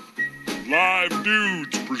 Live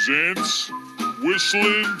Dudes presents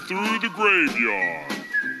Whistling Through the Graveyard.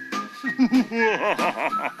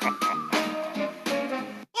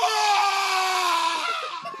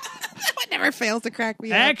 That never fails to crack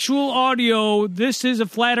me up. Actual audio. This is a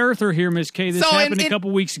flat earther here, Miss K. This So, happened a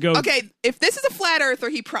couple weeks ago. Okay, if this is a flat earther,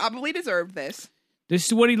 he probably deserved this. This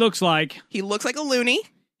is what he looks like. He looks like a loony.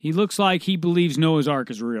 He looks like he believes Noah's Ark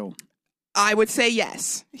is real. I would say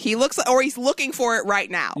yes. He looks like, or he's looking for it right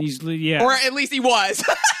now. Yeah. Or at least he was.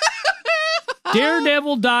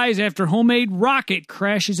 Daredevil dies after homemade rocket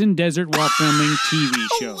crashes in desert while filming TV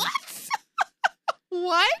show.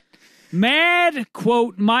 What? Mad,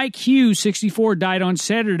 quote, Mike Hughes, 64, died on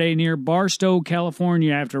Saturday near Barstow,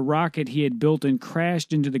 California after a rocket he had built and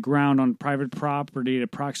crashed into the ground on private property at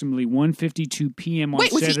approximately 1:52 p.m. on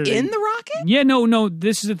Wait, was Saturday. he in the rocket? Yeah, no,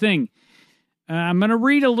 this is the thing. I'm going to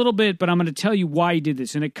read a little bit, but I'm going to tell you why he did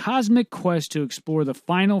this. In a cosmic quest to explore the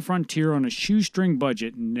final frontier on a shoestring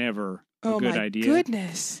budget, never a good idea. Oh, my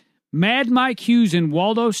goodness. Mad Mike Hughes and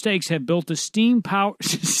Waldo Stakes have built a steam power.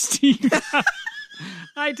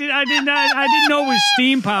 I didn't know it was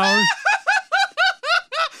steam powered.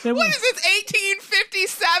 What is this,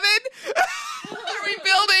 1857? Are we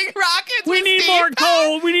building rockets? We need more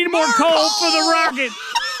coal. We need more coal for the rocket.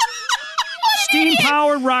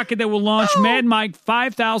 Steam-powered rocket that will launch Mad Mike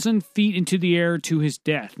 5,000 feet into the air to his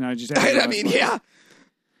death. Now, Yeah.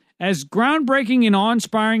 As groundbreaking and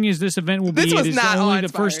awe-inspiring as this event will be, it is only the first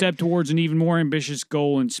awe-inspiring. step towards an even more ambitious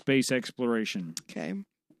goal in space exploration. Okay.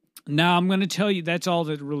 Now, I'm going to tell you that's all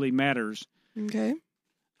that really matters. Okay.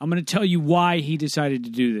 I'm going to tell you why he decided to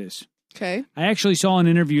do this. Okay. I actually saw an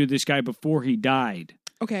interview of this guy before he died.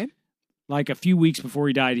 Okay. Like a few weeks before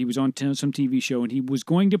he died, he was on some TV show, and he was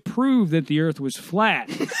going to prove that the Earth was flat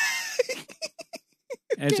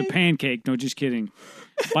as a pancake. No, just kidding.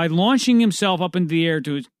 By launching himself up into the air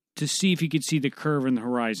to see if he could see the curve in the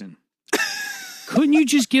horizon. Couldn't you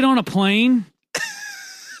just get on a plane?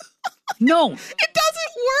 No. It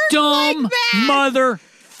doesn't work Dumb like that. motherfucker.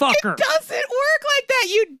 It doesn't work like that,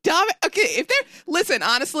 you dumb. Okay, listen,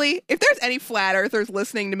 honestly, if there's any flat earthers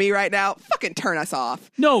listening to me right now, fucking turn us off.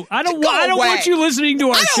 No, I don't Go want away. you listening to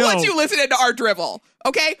our I show. don't want you listening to our drivel.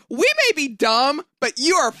 Okay, we may be dumb, but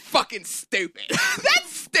you are fucking stupid. That's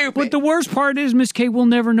stupid. But the worst part is, Miss K will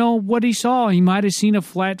never know what he saw. He might have seen a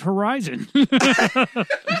flat horizon. So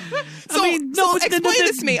explain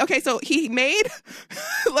this to me. Okay, so he made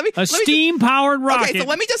a steam-powered rocket. Okay, so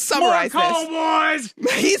let me just summarize More coal, boys.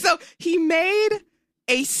 He made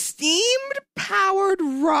a steam-powered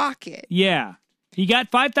rocket. Yeah. He got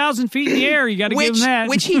 5,000 feet in the air. You got to give him that.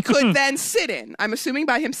 Which he could then sit in, I'm assuming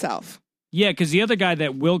by himself. Yeah, because the other guy,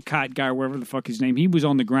 that Wilcott guy, whatever the fuck his name, he was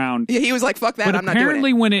on the ground. Yeah, he was like, fuck that, But I'm not doing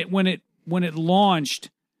apparently it. when it launched,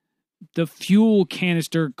 the fuel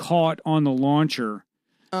canister caught on the launcher.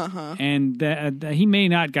 Uh-huh. And he may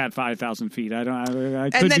not got 5,000 feet. I could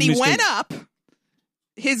And then be he mistaken. went up.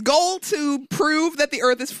 His goal to prove that the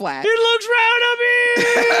Earth is flat. It looks round up here.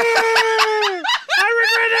 I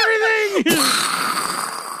regret everything.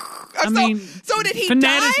 So did he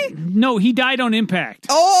die? No, he died on impact.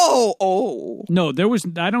 Oh. No,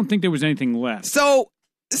 I don't think there was anything left. So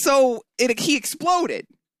he exploded.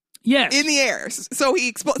 Yes. In the air. So he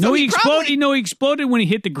exploded. No, he exploded. No, he exploded when he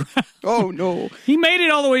hit the ground. Oh no. He made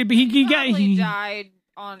it all the way, but he died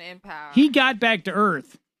on impact. He got back to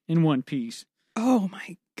Earth in one piece. Oh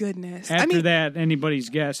my goodness. After that, anybody's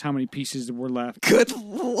guess how many pieces were left. Good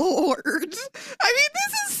Lord. I mean,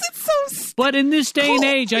 it's so But in this day and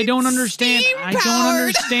age, I don't understand.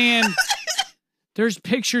 steam-powered. There's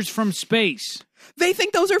pictures from space. They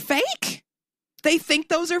think those are fake.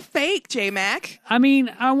 J-Mac. I mean,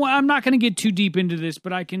 I'm not going to get too deep into this,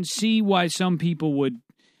 but I can see why some people would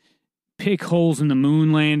pick holes in the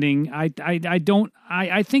moon landing. I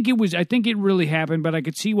think it really happened, but I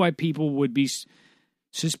could see why people would be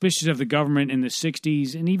suspicious of the government in the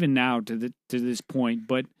 60s and even now to this point.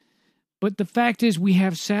 But the fact is, we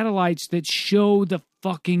have satellites that show the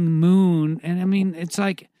fucking moon, and I mean, it's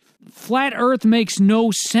like flat Earth makes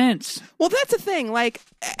no sense. Well, that's the thing. Like,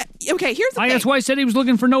 okay, here's the thing. That's why I said he was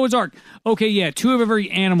looking for Noah's Ark. Okay, yeah, 2 of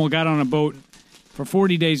every animal got on a boat for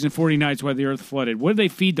 40 days and 40 nights while the Earth flooded. What did they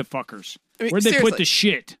feed the fuckers? I mean, Where'd they seriously. put the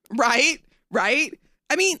shit? Right?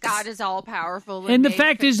 I mean, God is all powerful. And the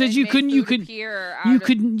fact is that you could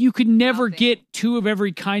never nothing. get 2 of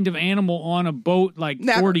every kind of animal on a boat like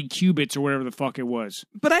Never. 40 cubits or whatever the fuck it was.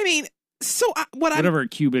 But I mean, Whatever a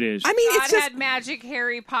cubit is. I mean, God it's just had magic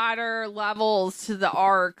Harry Potter levels to the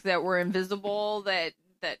Ark that were invisible that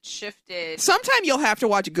shifted. sometime you'll have to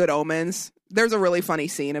watch Good Omens. There's a really funny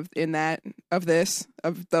scene of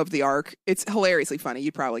the Ark. It's hilariously funny.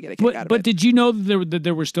 You'd probably get a kick out of it. But did you know that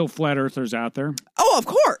there were still flat earthers out there? Oh, of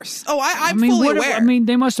course. Oh, I'm fully aware. I mean,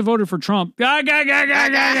 they must have voted for Trump. I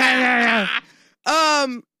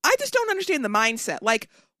just don't understand the mindset. Like,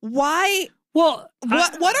 why? Well,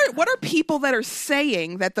 What are people that are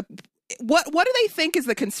saying that what do they think is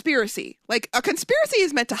the conspiracy? Like, a conspiracy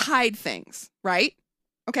is meant to hide things, right?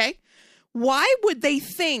 Okay. Why would they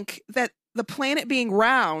think that the planet being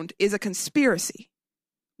round is a conspiracy?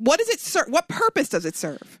 What does it serve? What purpose does it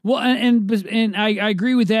serve? Well, and I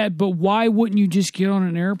agree with that, but why wouldn't you just get on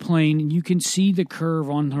an airplane and you can see the curve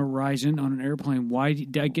on the horizon on an airplane? Why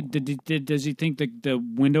does he think the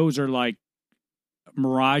windows are like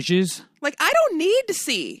mirages? Like, I don't need to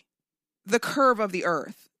see the curve of the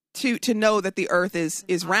Earth to know that the Earth is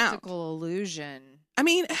round. Optical illusion. I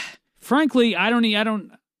mean, Frankly, I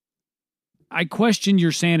question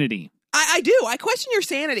your sanity. I do. I question your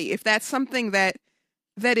sanity if that's something that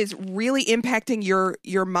is really impacting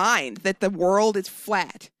your mind, that the world is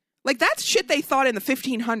flat. Like, that's shit they thought in the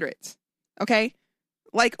 1500s. Okay?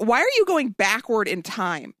 Like, why are you going backward in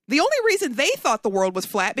time? The only reason they thought the world was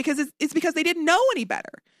flat is because they didn't know any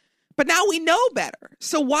better. But now we know better.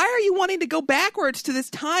 So why are you wanting to go backwards to this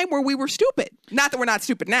time where we were stupid? Not that we're not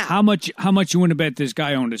stupid now. How much you want to bet this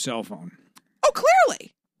guy owned a cell phone? Oh,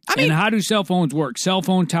 clearly. I mean, and how do cell phones work? Cell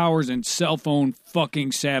phone towers and cell phone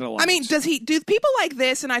fucking satellites. I mean, do people like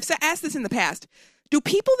this, and I've asked this in the past, do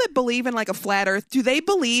people that believe in like a flat earth, do they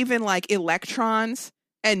believe in like electrons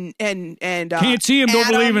and can't see them,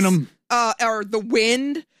 don't believe in them. Or the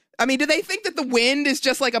wind? I mean, do they think that the wind is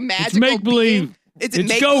just like a magical make-believe. It's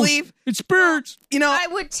make-believe? It's spirits. You know, I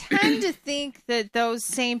would tend to think that those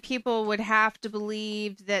same people would have to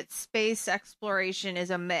believe that space exploration is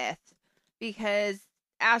a myth, because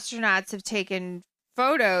astronauts have taken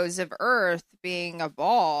photos of Earth being a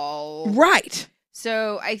ball. Right.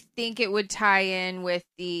 So I think it would tie in with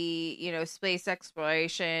the, space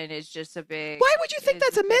exploration is just a big... Why would you think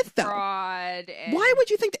that's a myth, though? Fraud. Why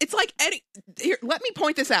would you think... It's like... Here, let me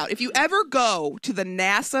point this out. If you ever go to the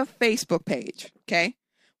NASA Facebook page, okay?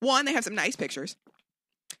 1, they have some nice pictures.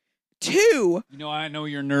 2... I know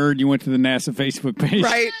you're a nerd. You went to the NASA Facebook page.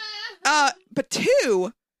 Right. But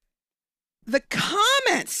 2... The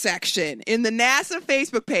comments section in the NASA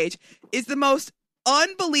Facebook page is the most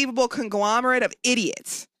unbelievable conglomerate of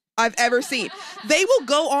idiots I've ever seen. They will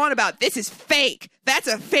go on about, this is fake. That's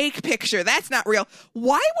a fake picture. That's not real.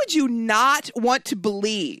 Why would you not want to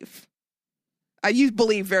believe? I use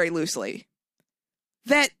believe very loosely.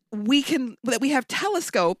 That we have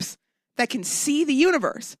telescopes that can see the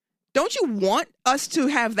universe. Don't you want us to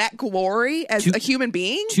have that glory as a human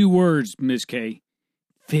being? 2 words, Ms. K.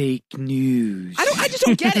 Fake news. I just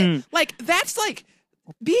don't get it. Like, that's like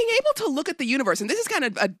being able to look at the universe, and this is kind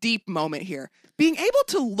of a deep moment here. Being able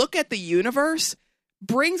to look at the universe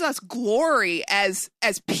brings us glory as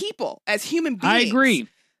people, as human beings. I agree.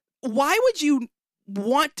 Why would you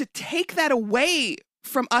want to take that away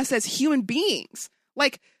from us as human beings?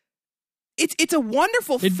 Like, it's a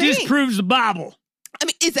wonderful thing. It disproves the Bible. I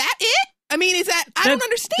mean, is that it? I mean, I don't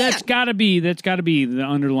understand. That's got to be the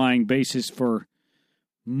underlying basis for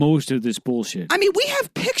most of this bullshit. I mean, we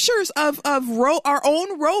have pictures of our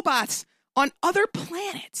own robots on other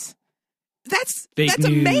planets. That's news.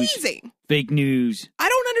 Amazing. Fake news. I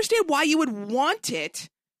don't understand why you would want it.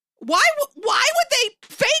 Why would they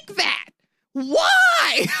fake that?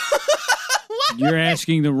 Why? You're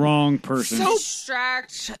asking the wrong person. So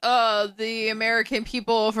distract the American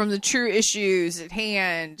people from the true issues at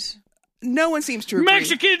hand. No one seems to agree.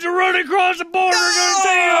 Mexicans are running across the border.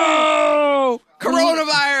 No!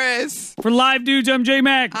 Coronavirus. For Live Dudes, I'm J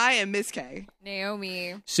Mac. I am Miss K.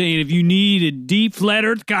 Naomi. Saying if you need a deep flat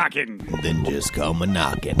earth cocking, then just come a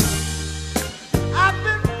knocking. I've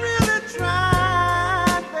been really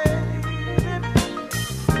trying, baby.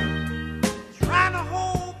 Trying to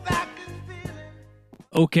hold back this feeling.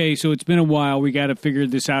 Okay, so it's been a while. We got to figure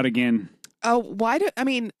this out again. Oh,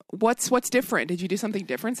 what's different? Did you do something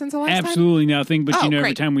different since the last time? Absolutely nothing, but every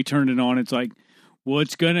great. time we turn it on, it's like,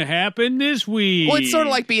 what's going to happen this week? Well, it's sort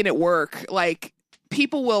of like being at work. Like,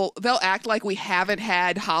 they'll act like we haven't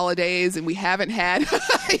had holidays and we haven't had,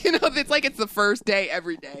 it's like it's the first day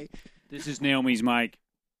every day. This is Naomi's mic.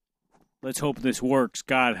 Let's hope this works.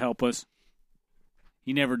 God help us.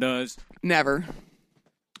 He never does. Never.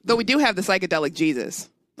 Though we do have the psychedelic Jesus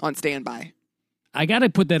on standby. I got to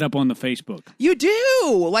put that up on the Facebook. You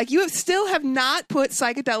do. Like, you still have not put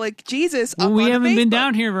psychedelic Jesus up on we the haven't been Facebook.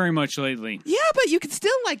 down here very much lately. Yeah, but you can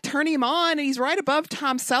still, turn him on, and he's right above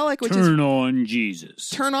Tom Selleck, which Turn on Jesus.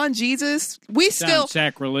 Turn on Jesus. Sounds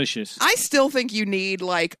sacrilegious. I still think you need,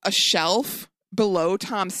 a shelf below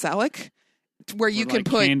Tom Selleck where you can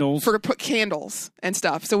put candles. put candles and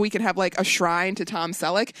stuff, so we can have, a shrine to Tom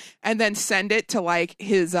Selleck, and then send it to,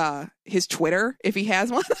 his Twitter, if he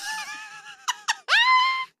has one.